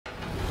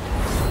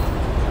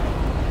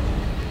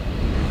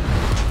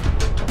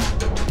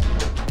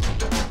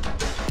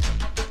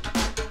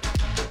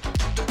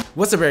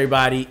What's up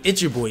everybody, it's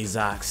your boy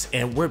Zox,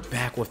 and we're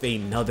back with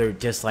another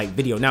Dislyte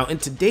video. Now in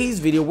today's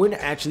video, we're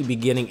actually be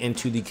getting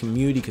into the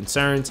community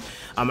concerns.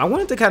 I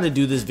wanted to kind of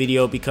do this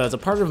video because a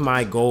part of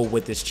my goal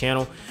with this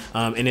channel,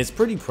 and it's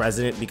pretty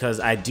present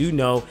because I do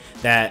know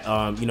that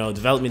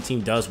development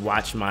team does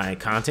watch my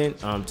content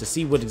to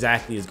see what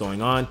exactly is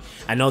going on.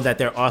 I know that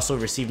they're also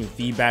receiving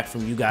feedback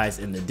from you guys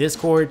in the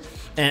Discord,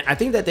 and I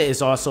think that it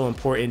is also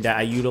important that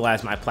I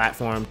utilize my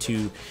platform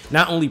to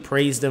not only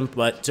praise them,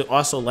 but to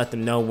also let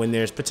them know when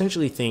there's potentially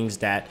things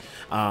that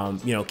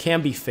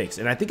can be fixed.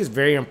 And I think it's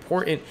very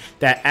important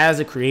that as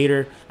a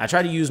creator, I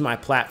try to use my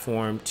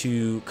platform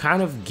to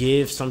kind of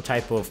give some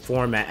type of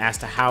format as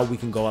to how we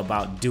can go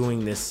about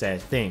doing this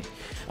said thing.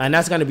 And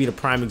that's going to be the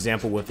prime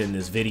example within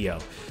this video.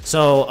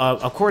 So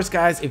of course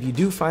guys, if you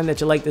do find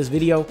that you like this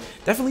video,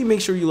 definitely make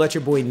sure you let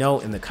your boy know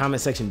in the comment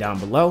section down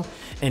below,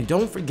 and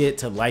don't forget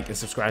to like and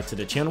subscribe to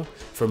the channel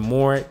for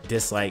more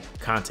Dislyte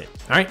content.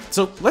 All right,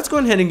 so let's go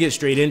ahead and get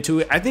straight into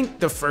it. I think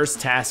the first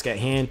task at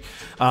hand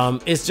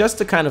is just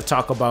to kind of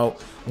talk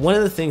about one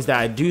of the things that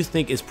I do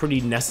think is pretty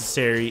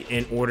necessary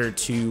in order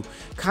to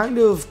kind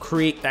of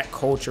create that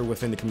culture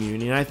within the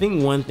community. And I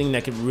think one thing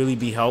that could really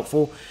be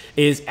helpful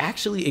is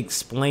actually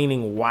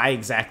explaining why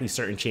exactly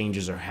certain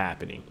changes are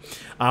happening.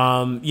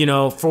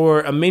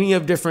 For many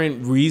of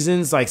different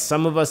reasons, like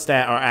some of us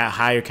that are at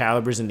higher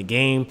calibers in the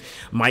game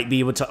might be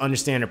able to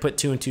understand or put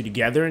two and two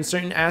together in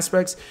certain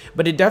aspects,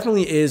 but it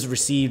definitely is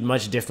received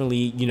much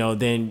differently,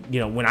 than,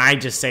 when I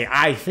just say,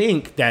 I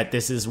think that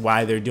this is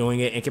why they're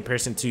doing it in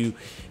comparison to,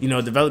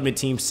 development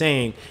team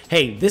saying,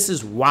 hey, this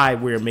is why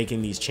we're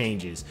making these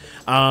changes.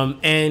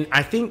 And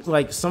I think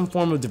like some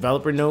form of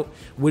developer note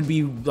would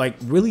be like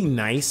really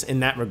nice in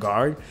that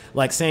regard,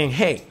 like saying,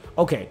 hey,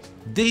 okay,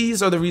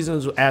 these are the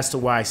reasons as to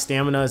why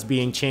stamina is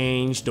being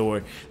changed,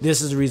 or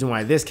this is the reason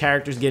why this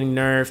character is getting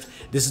nerfed,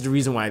 this is the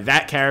reason why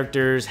that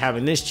character is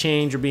having this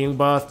change or being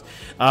buffed.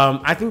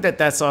 I think that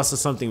that's also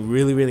something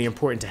really, really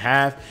important to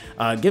have,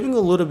 giving a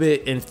little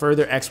bit in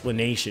further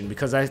explanation,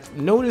 because I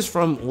noticed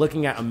from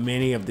looking at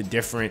many of the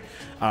different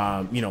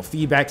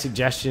feedback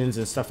suggestions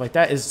and stuff like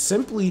that is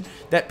simply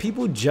that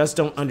people just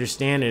don't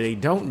understand it. They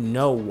don't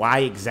know why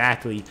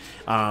exactly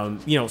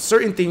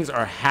certain things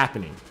are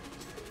happening.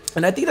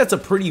 And I think that's a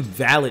pretty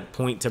valid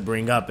point to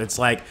bring up. It's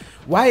like,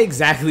 why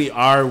exactly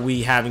are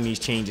we having these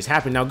changes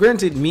happen? Now,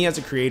 granted, me as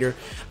a creator,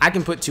 I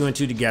can put two and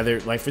two together.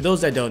 Like, for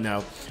those that don't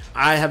know,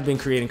 I have been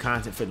creating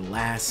content for the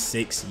last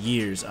 6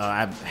 years.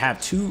 I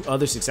have 2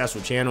 other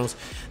successful channels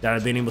that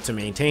I've been able to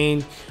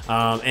maintain.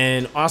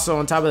 And also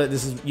on top of that,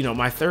 this is,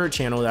 my 3rd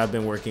channel that I've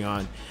been working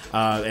on.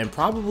 And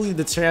probably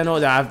the channel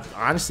that I've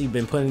honestly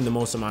been putting the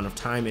most amount of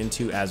time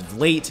into as of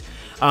late.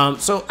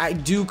 So I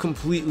do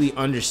completely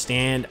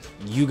understand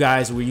you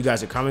guys, where you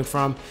guys are coming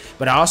from,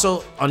 but I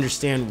also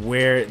understand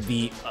where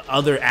the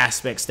other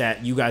aspects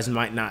that you guys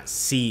might not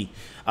see,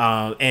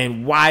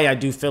 and why I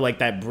do feel like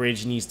that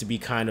bridge needs to be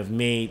kind of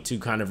made to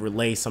kind of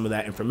relay some of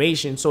that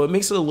information, so it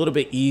makes it a little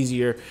bit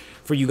easier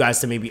for you guys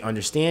to maybe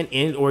understand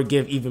and or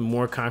give even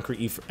more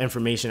concrete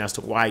information as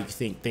to why you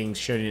think things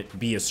shouldn't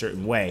be a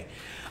certain way.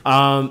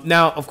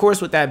 Now, of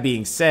course, with that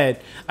being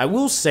said, I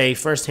will say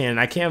firsthand,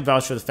 I can't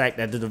vouch for the fact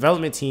that the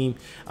development team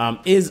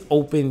is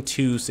open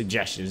to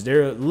suggestions.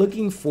 They're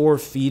looking for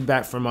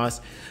feedback from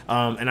us.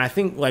 And I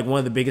think like one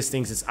of the biggest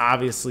things is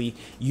obviously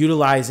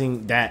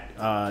utilizing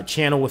that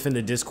channel within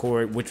the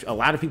Discord, which a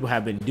lot of people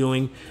have been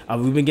doing.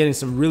 We've been getting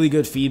some really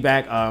good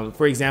feedback.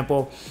 For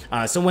example,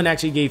 someone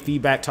actually gave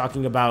feedback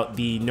talking about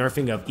the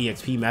nerfing of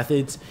EXP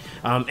methods.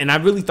 And I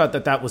really thought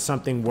that that was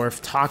something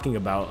worth talking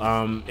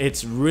about.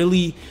 It's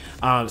really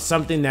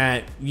something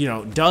that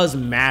does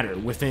matter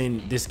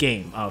within this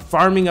game,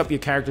 farming up your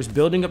characters,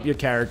 building up your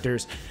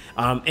characters,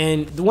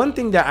 and the one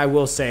thing that I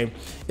will say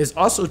is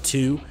also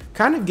to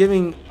kind of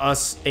giving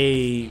us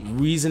a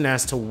reason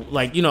as to,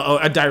 like,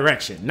 a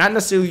direction, not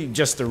necessarily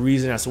just the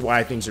reason as to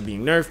why things are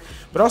being nerfed,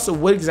 but also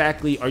what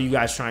exactly are you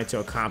guys trying to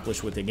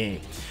accomplish with the game.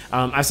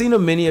 I've seen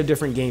many of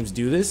different games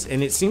do this,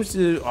 and it seems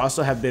to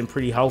also have been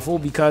pretty helpful,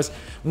 because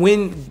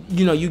when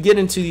you get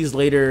into these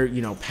later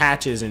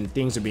patches and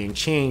things are being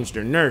changed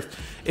or nerfed,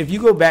 if you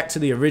go back to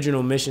the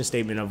original mission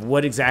statement of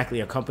what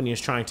exactly a company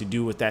is trying to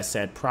do with that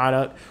said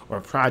product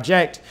or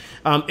project,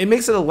 it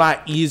makes it a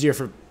lot easier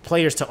for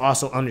players to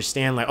also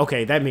understand, like,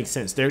 okay, that makes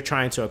sense. They're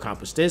trying to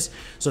accomplish this,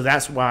 so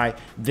that's why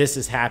this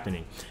is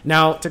happening.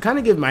 Now, to kind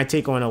of give my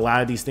take on a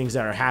lot of these things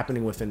that are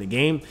happening within the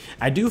game,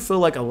 I do feel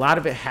like a lot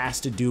of it has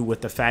to do with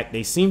the fact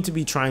they seem to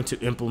be trying to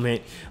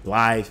implement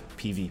live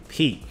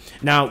PvP.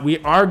 Now, we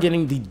are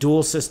getting the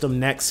dual system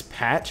next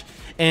patch,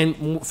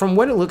 and from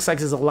what it looks like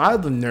is a lot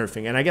of the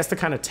nerfing, and I guess to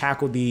kind of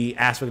tackle the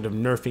aspect of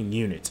nerfing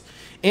units,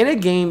 In a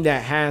game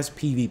that has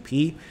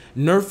PvP,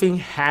 nerfing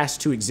has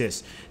to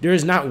exist. There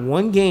is not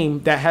one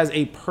game that has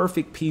a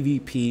perfect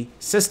PvP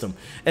system,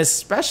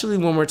 especially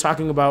when we're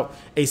talking about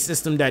a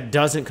system that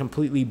doesn't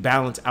completely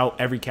balance out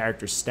every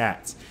character's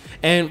stats.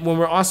 And when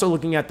we're also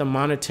looking at the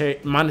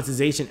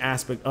monetization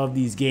aspect of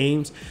these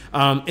games,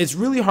 it's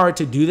really hard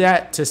to do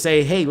that, to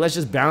say, hey, let's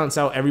just balance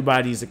out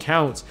everybody's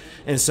accounts.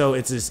 And so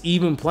it's this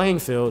even playing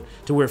field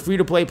to where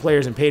free-to-play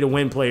players and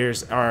pay-to-win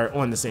players are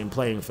on the same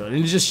playing field.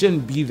 And it just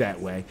shouldn't be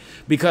that way.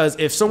 Because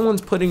if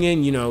someone's putting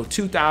in, you know,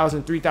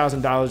 $2,000,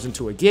 $3,000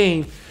 into a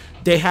game,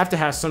 they have to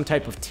have some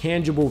type of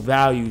tangible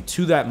value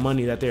to that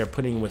money that they are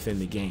putting within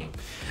the game.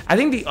 I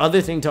think the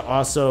other thing to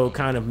also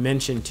kind of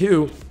mention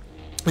too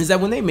is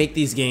that when they make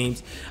these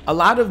games, a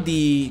lot of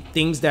the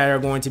things that are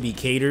going to be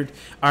catered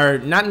are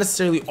not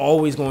necessarily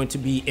always going to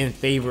be in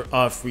favor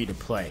of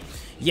free-to-play.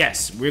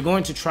 Yes, we're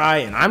going to try,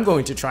 and I'm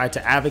going to try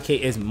to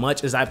advocate as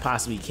much as I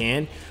possibly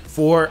can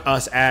for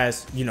us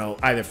as, you know,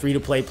 either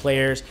free-to-play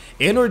players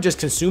and or just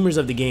consumers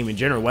of the game in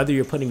general, whether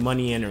you're putting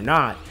money in or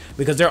not,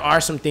 because there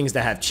are some things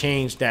that have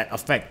changed that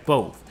affect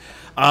both.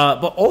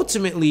 But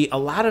ultimately, a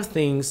lot of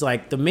things,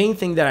 like the main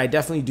thing that I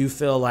definitely do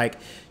feel like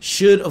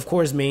should, of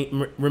course,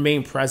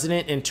 remain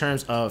present in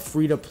terms of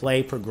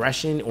free-to-play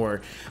progression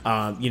or,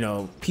 you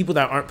know, people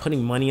that aren't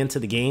putting money into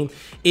the game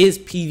is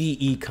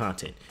PvE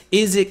content.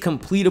 Is it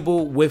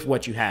completable with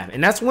what you have?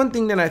 And that's one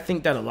thing that I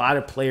think that a lot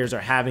of players are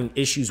having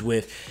issues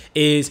with,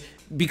 is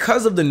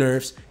because of the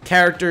nerfs,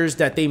 characters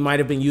that they might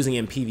have been using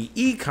in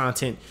PvE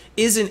content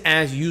isn't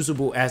as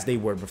usable as they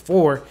were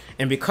before.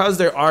 And because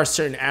there are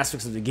certain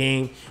aspects of the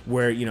game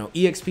where, you know,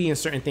 EXP and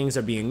certain things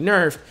are being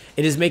nerfed,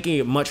 it is making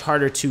it much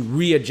harder to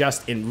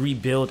readjust and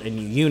rebuild a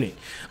new unit.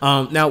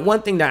 Now,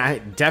 one thing that I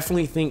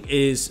definitely think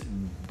is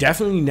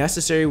definitely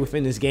necessary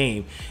within this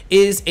game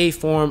is a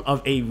form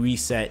of a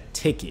reset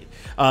ticket.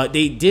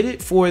 They did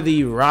it for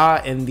the Ra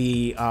and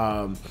the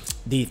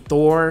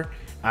Thor.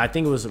 I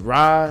think it was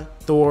Ra,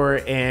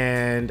 Thor,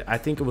 and I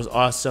think it was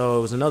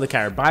another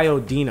character,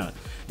 Biodina.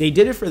 They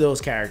did it for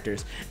those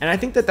characters, and I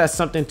think that that's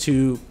something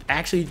to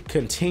actually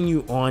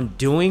continue on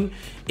doing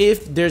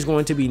if there's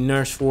going to be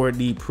nerfs for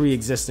the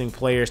pre-existing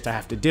players to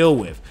have to deal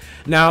with.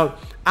 Now,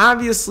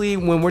 obviously,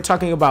 when we're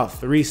talking about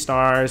 3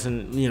 stars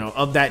and, you know,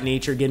 of that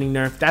nature getting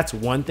nerfed, that's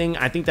one thing.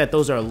 I think that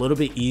those are a little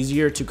bit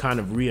easier to kind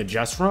of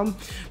readjust from.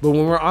 But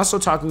when we're also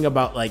talking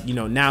about, like, you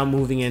know, now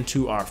moving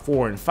into our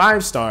 4 and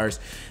 5 stars,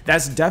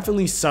 that's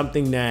definitely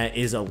something that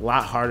is a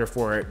lot harder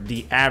for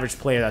the average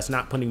player that's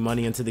not putting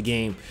money into the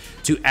game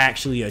to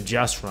actually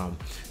adjust from.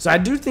 So I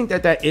do think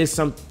that that is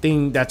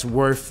something that's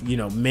worth, you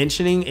know,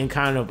 mentioning and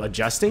kind of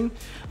adjusting,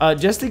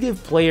 just to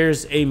give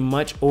players a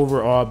much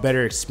overall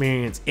better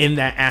experience in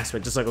that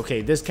aspect. Just like,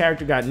 okay, this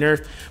character got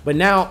nerfed, but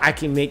now I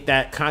can make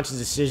that conscious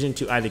decision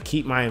to either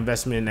keep my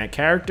investment in that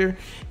character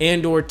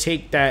and or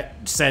take that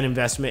said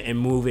investment and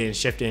move it and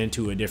shift it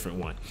into a different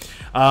one.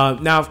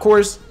 Now, of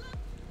course,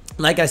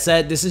 like I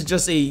said, this is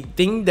just a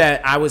thing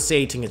that I would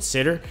say to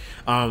consider,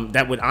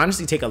 that would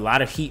honestly take a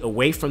lot of heat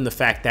away from the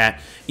fact that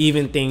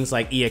even things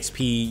like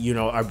EXP, you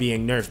know, are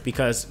being nerfed.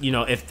 Because, you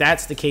know, if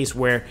that's the case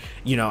where,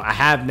 you know,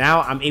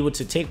 I'm able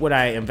to take what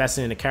I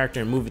invested in a character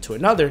and move it to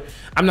another,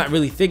 I'm not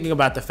really thinking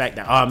about the fact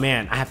that, oh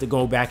man, I have to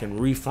go back and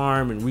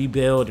refarm and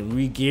rebuild and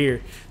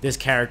re-gear this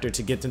character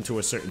to get them to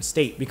a certain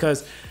state.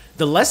 Because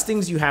the less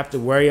things you have to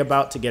worry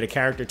about to get a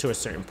character to a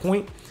certain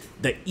point,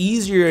 the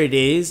easier it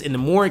is and the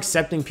more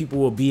accepting people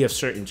will be of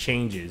certain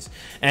changes.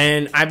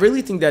 And I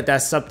really think that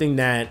that's something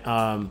that,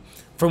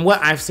 from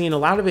what I've seen, a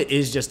lot of it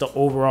is just the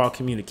overall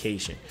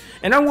communication.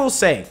 And I will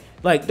say,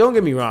 like, don't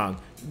get me wrong,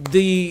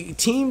 the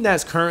team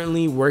that's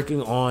currently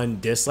working on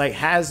Dislyte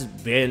has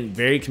been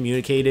very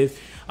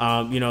communicative.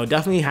 You know,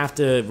 definitely have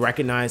to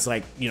recognize,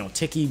 like, you know,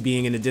 Tiki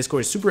being in the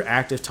Discord, super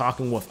active,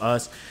 talking with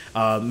us,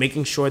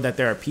 making sure that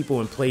there are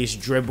people in place,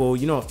 Dribble,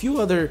 you know, a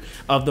few other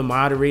of the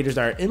moderators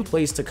that are in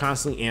place to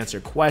constantly answer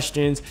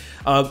questions.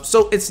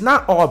 So it's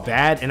not all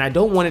bad, and I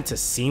don't want it to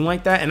seem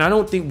like that, and I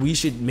don't think we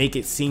should make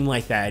it seem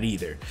like that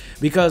either.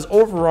 Because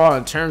overall,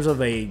 in terms of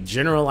a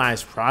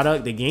generalized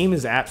product, the game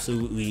is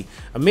absolutely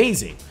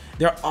amazing.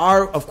 There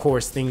are, of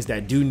course, things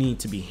that do need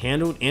to be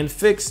handled and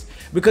fixed,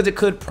 because it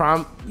could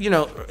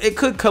it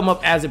could come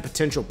up as a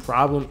potential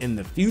problem in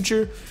the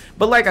future.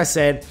 But like I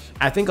said,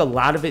 I think a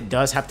lot of it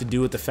does have to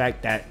do with the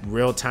fact that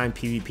real-time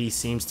PvP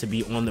seems to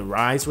be on the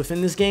rise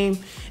within this game.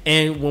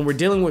 And when we're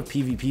dealing with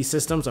PvP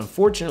systems,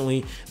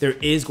 unfortunately, there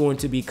is going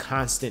to be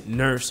constant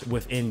nerfs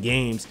within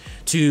games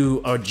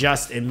to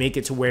adjust and make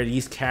it to where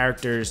these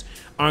characters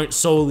aren't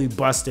solely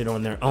busted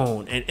on their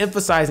own, and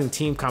emphasizing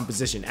team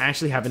composition,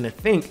 actually having to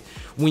think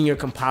when you're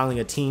compiling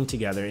a team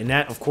together. And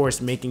that, of course,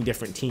 making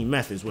different team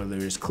methods, whether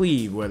it's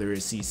cleave, whether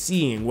it's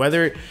CCing,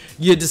 whether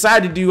you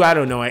decide to do, I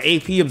don't know, an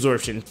AP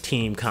absorption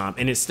team comp,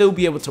 and it still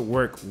be able to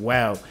work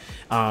well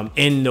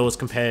in those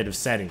competitive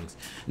settings.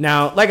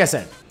 Now, like I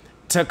said,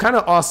 to kind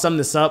of all sum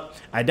this up,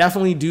 I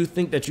definitely do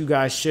think that you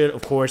guys should,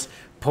 of course,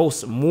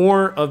 post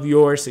more of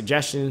your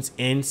suggestions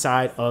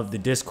inside of the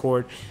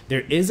Discord.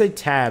 There is a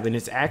tab, and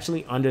it's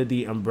actually under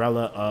the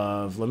umbrella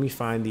of, let me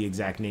find the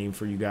exact name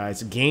for you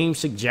guys, game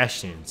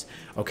suggestions.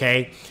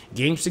 Okay,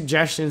 game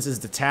suggestions is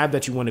the tab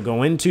that you want to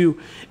go into,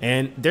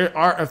 and there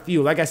are a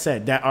few, like I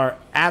said, that are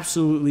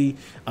absolutely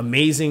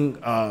amazing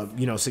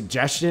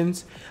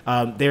suggestions.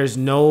 There's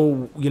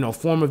no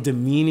form of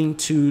demeaning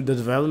to the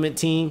development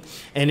team,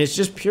 and it's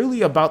just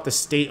purely about the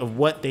state of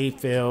what they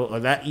feel, or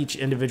that each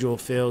individual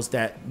feels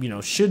that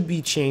should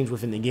be changed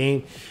within the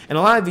game. And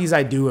a lot of these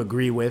I do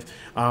agree with.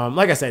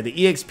 Like I said, the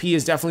EXP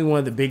is definitely one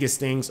of the biggest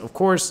things. Of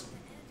course,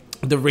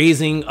 the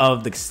raising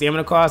of the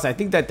stamina cost, I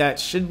think that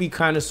should be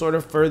kind of sort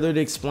of further to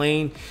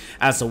explain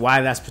as to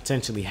why that's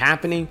potentially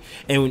happening.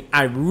 And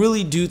I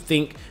really do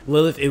think,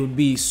 Lilith, it would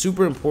be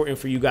super important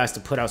for you guys to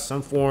put out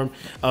some form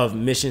of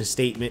mission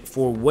statement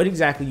for what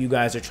exactly you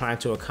guys are trying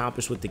to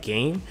accomplish with the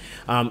game,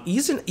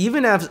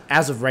 even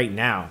as of right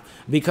now,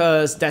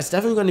 because that's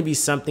definitely going to be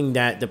something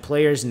that the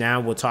players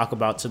now will talk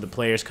about to the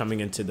players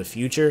coming into the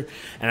future.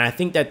 And I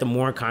think that the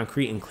more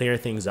concrete and clear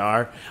things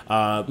are,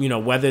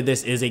 whether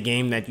this is a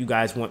game that you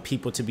guys want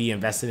people to be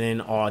invested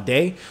in all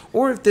day,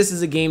 or if this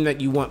is a game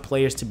that you want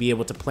players to be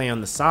able to play on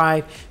the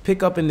side,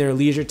 pick up in their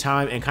leisure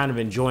time, and kind of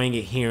enjoying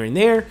it here and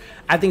there.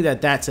 I think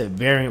that that's a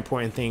very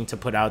important thing to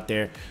put out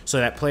there so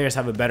that players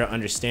have a better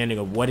understanding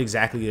of what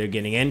exactly they're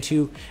getting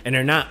into, and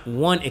they're not,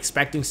 one,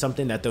 expecting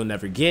something that they'll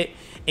never get,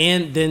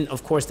 and then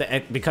of course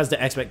because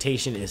the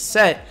expectation is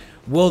set,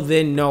 we'll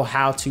then know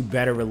how to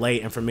better relay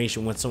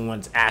information when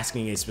someone's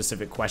asking a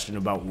specific question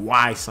about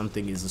why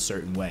something is a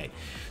certain way.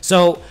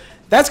 So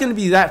that's going to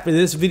be that for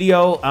this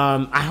video.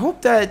 I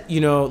hope that,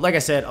 like I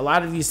said, a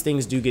lot of these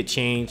things do get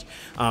changed.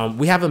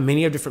 We have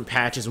many of different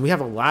patches, and we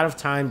have a lot of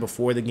time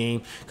before the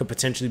game could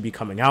potentially be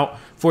coming out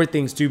for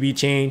things to be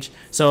changed.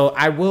 So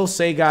I will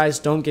say, guys,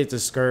 don't get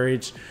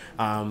discouraged.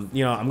 I'm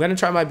going to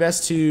try my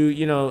best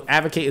to,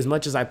 advocate as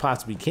much as I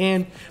possibly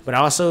can, but I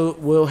also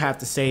will have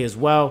to say as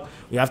well,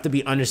 we have to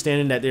be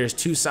understanding that there's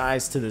two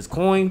sides to this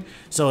coin.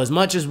 So as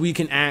much as we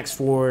can ask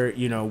for,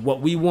 what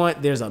we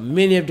want, there's a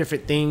many of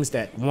different things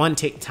that, one,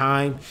 take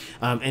time,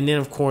 and then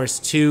of course,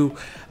 two,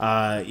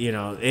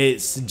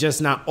 it's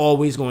just not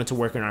always going to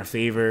work in our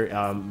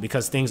favor,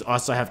 because things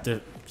also have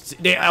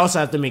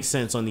to make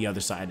sense on the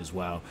other side as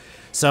well.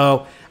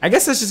 So I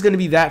guess that's just going to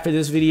be that for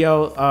this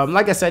video.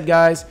 Like I said,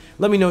 guys,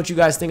 let me know what you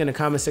guys think in the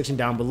comment section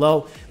down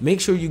below.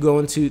 Make sure you go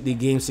into the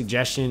game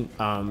suggestion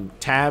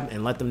tab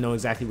and let them know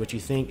exactly what you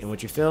think and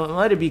what you feel, and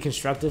let it be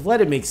constructive.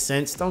 Let it make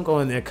sense. Don't go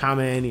in there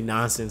comment any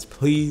nonsense,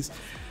 please.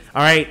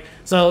 All right.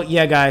 So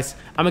yeah, guys,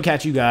 I'm gonna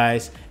catch you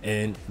guys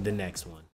in the next one.